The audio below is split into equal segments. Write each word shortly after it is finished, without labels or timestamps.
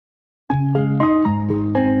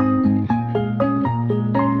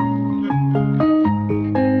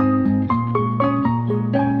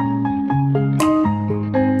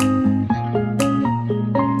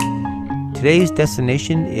Today's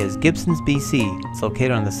destination is Gibsons, BC. It's located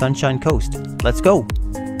on the Sunshine Coast. Let's go!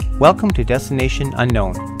 Welcome to Destination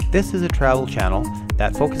Unknown. This is a travel channel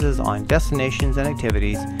that focuses on destinations and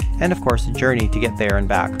activities, and of course the journey to get there and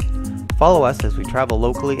back. Follow us as we travel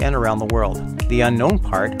locally and around the world. The unknown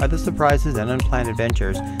part are the surprises and unplanned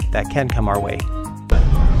adventures that can come our way.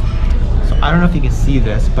 So I don't know if you can see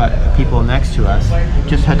this, but the people next to us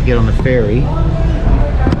just had to get on the ferry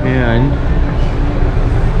and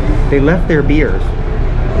they left their beers.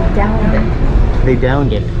 They downed it. They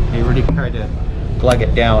downed it. They really tried to glug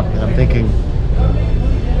it down. And I'm thinking,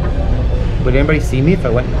 would anybody see me if I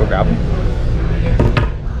went and go grab them?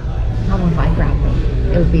 How if I grab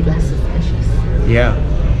them? It would be less suspicious. Yeah.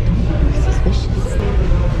 Suspicious.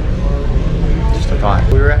 Just a thought.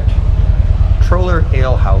 We were at Troller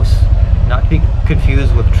Ale House, not to be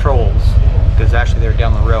confused with Trolls, because actually they're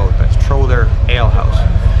down the road, but it's Troller Ale House.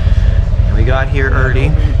 And we got here early,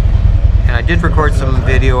 and I did record some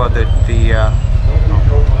video of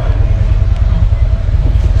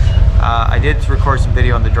I did record some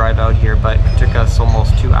video on the drive out here, but it took us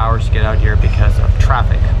almost 2 hours to get out here because of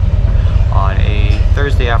traffic on a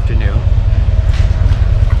Thursday afternoon,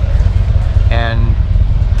 and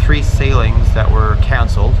 3 sailings that were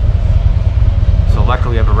canceled. So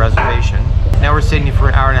luckily we have a reservation. Now we're sitting here for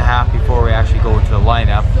an hour and a half before we actually go into the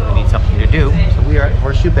lineup. We need something to do. So we are at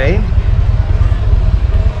Horseshoe Bay.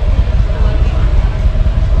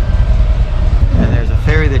 And there's a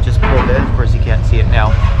ferry that just pulled in. Of course you can't see it now.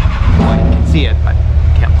 Well, you can see it, but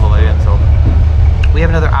you can't pull it in. So we have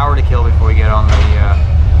another hour to kill before we get on the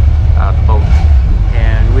boat.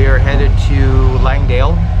 And we are headed to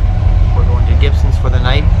Langdale. We're going to Gibsons for the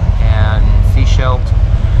night and Sechelt.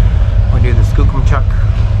 We're going to do the Skookumchuck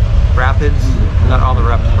Rapids. Not all the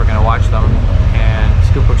rapids, we're going to watch them. And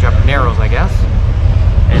Skookumchuck Narrows, I guess.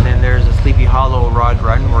 And then there's a Sleepy Hollow Rod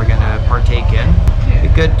Run we're going to partake in.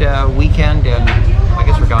 A good weekend, and I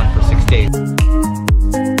guess we're gone for 6 days.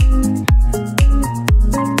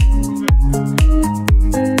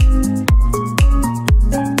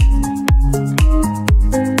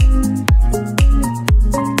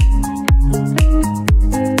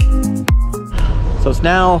 So it's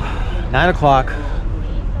now 9 o'clock.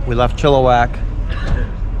 We left Chilliwack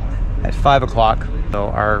at 5 o'clock. So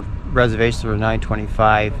our reservations were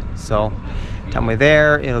 9:25. So time we're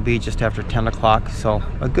there, it'll be just after 10 o'clock. So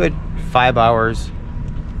a good 5 hours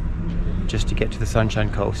just to get to the Sunshine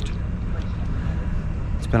Coast.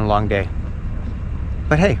 It's been a long day.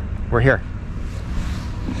 But hey, we're here.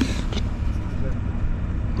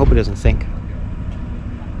 Hope it doesn't sink.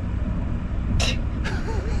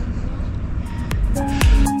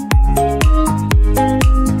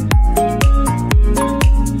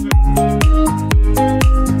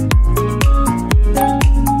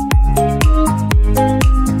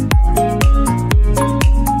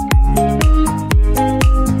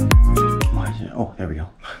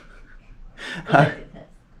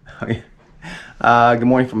 Good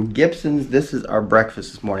morning from Gibsons. This is our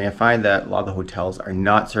breakfast this morning. I find that a lot of the hotels are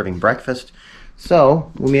not serving breakfast,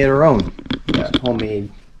 so we made our own. We got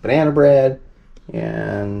homemade banana bread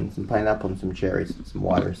and some pineapple and some cherries and some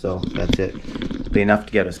water, so that's it. It'll be enough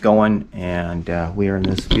to get us going, and we are in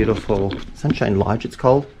this beautiful Sunshine Lodge, it's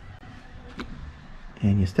called.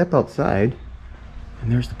 And you step outside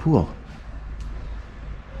and there's the pool.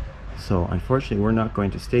 So unfortunately we're not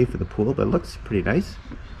going to stay for the pool, but it looks pretty nice.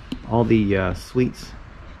 All the suites,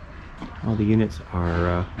 all the units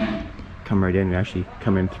are come right in. We actually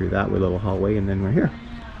come in through that little hallway, and then we're here.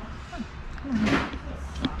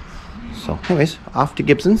 So anyways, off to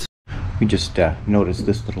Gibsons. We just noticed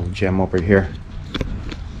this little gem over here.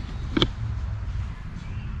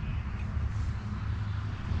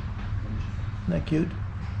 Isn't that cute?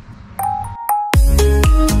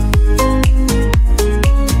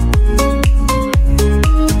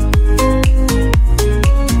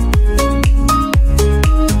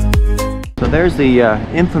 There's the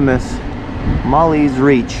infamous Molly's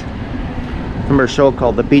Reach from her show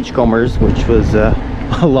called The Beachcombers, which was a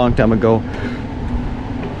long time ago.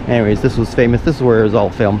 Anyways, this was famous. This is where it was all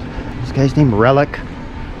filmed. This guy's named Relic.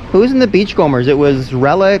 Who's in The Beachcombers? It was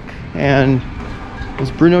Relic and it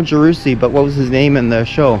was Bruno Gerussi, but what was his name in the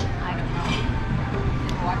show? I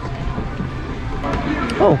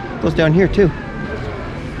don't know. Oh, it goes down here too.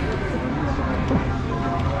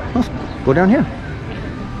 Oh, go down here.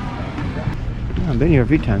 I've been here a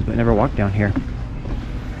few times, but never walked down here.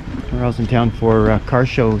 We're else in town for car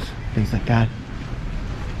shows, things like that.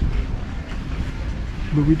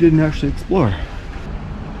 But we didn't actually explore.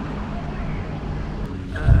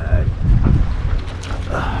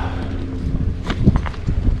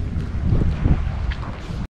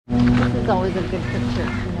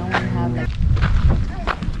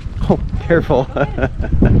 Oh, careful.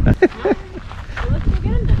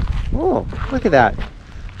 Oh, look at that.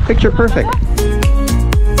 Picture perfect.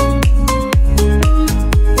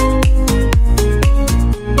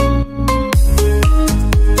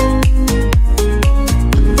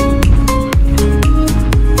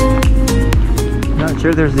 Not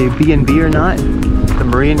sure there's a B&B or not. The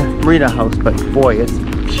marina house, but boy, it's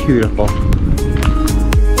beautiful.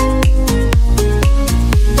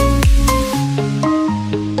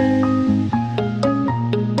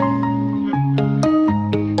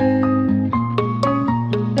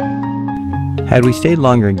 Had we stayed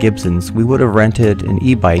longer in Gibsons, we would have rented an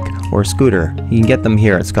e-bike or scooter. You can get them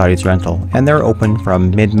here at Scotty's Rental, and they're open from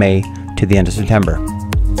mid-May to the end of September.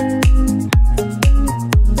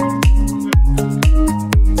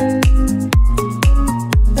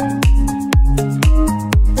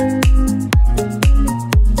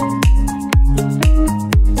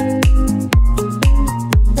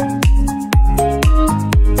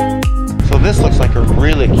 So this looks like a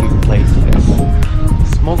really cute place.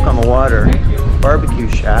 It's smoke on the water. Barbecue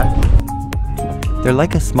shack. They're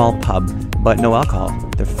like a small pub, but no alcohol.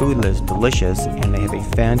 Their food is delicious, and they have a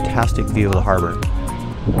fantastic view of the harbor.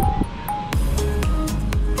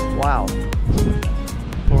 Wow.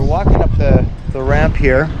 We're walking up the ramp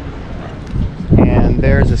here, and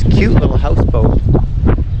there's this cute little houseboat.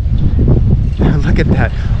 Look at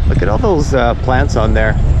that. Look at all those plants on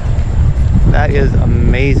there. That is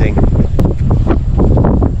amazing.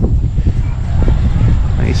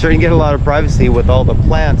 You certainly get a lot of privacy with all the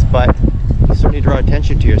plants, but you certainly draw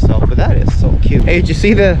attention to yourself. But that is so cute. Hey, did you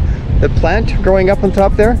see the plant growing up on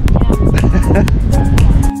top there? Yeah.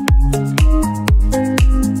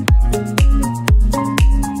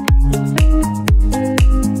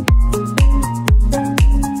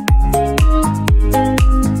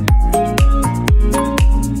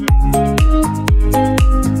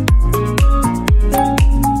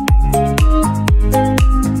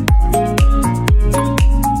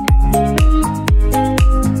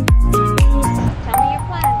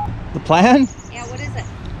 Plan? Yeah, what is it?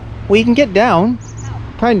 Well, you can get down. How?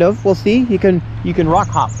 Kind of. We'll see. You can rock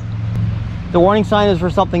hop. The warning sign is for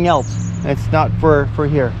something else. It's not for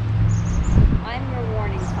here. I'm your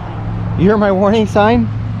warning sign. You're my warning sign?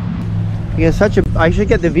 He has such a... I should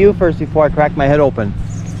get the view first before I crack my head open.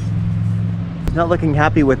 He's not looking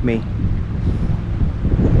happy with me.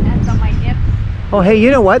 That's on my hip. Oh, hey,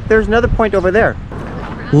 you know what? There's another point over there.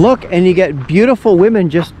 Look, and you get beautiful women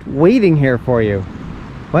just waiting here for you.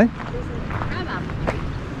 What?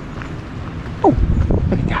 Oh,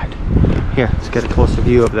 look at that. Here, let's get a closer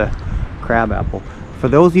view of the crab apple. For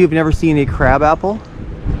those of you who've never seen a crab apple,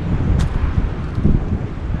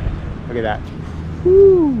 look at that.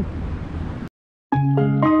 Woo.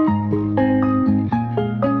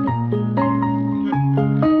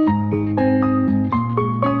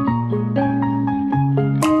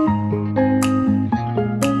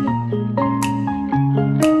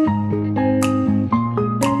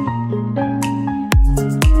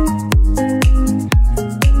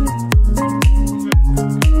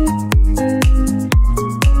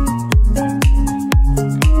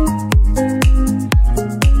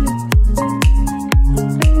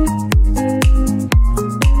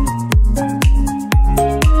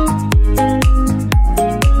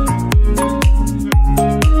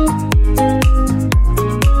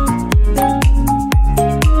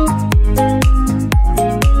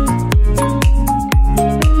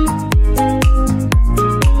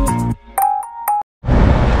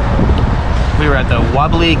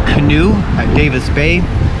 Wobbly canoe at Davis Bay.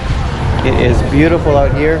 It is beautiful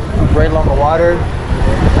out here, right along the water.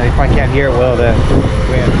 You probably can't hear it well, the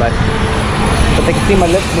wind, but they can see my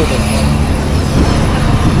lips moving.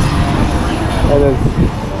 That is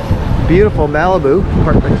beautiful Malibu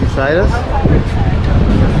parked right beside us.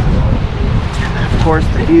 And of course,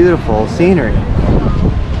 the beautiful scenery.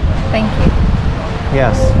 Thank you.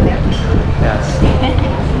 Yes. Yes.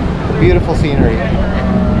 Beautiful scenery.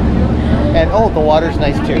 And oh, the water's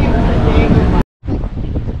nice too.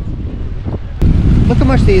 Look how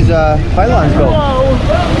much these pylons go.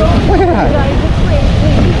 Look at that.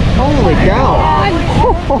 Holy cow.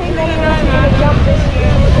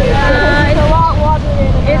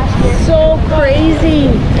 It's so crazy.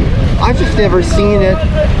 I've just never seen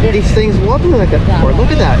these things wobbling like that before.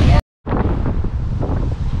 Look at that.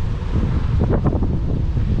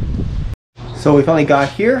 So we finally got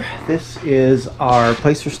here. This is our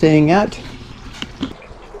place we're staying at.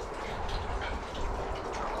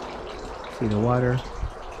 See the water.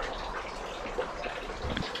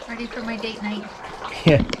 Ready for my date night.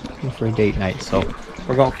 Yeah, for a date night. So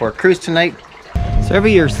we're going for a cruise tonight. So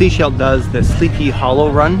every year Sechelt does the Sleepy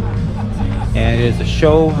Hollow run. and it is a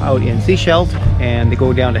show out in Sechelt, and they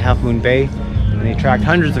go down to Half Moon Bay and they attract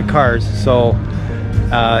hundreds of cars. So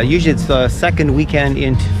usually it's the second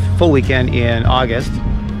weekend full weekend in August,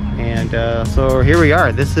 and so here we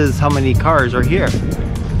are. This is how many cars are here.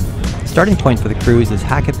 The starting point for the cruise is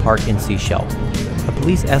Hackett Park in Sechelt. A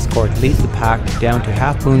police escort leads the pack down to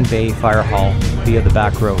Half Moon Bay Fire Hall via the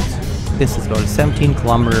back roads. This is about a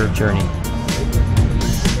 17-kilometer journey.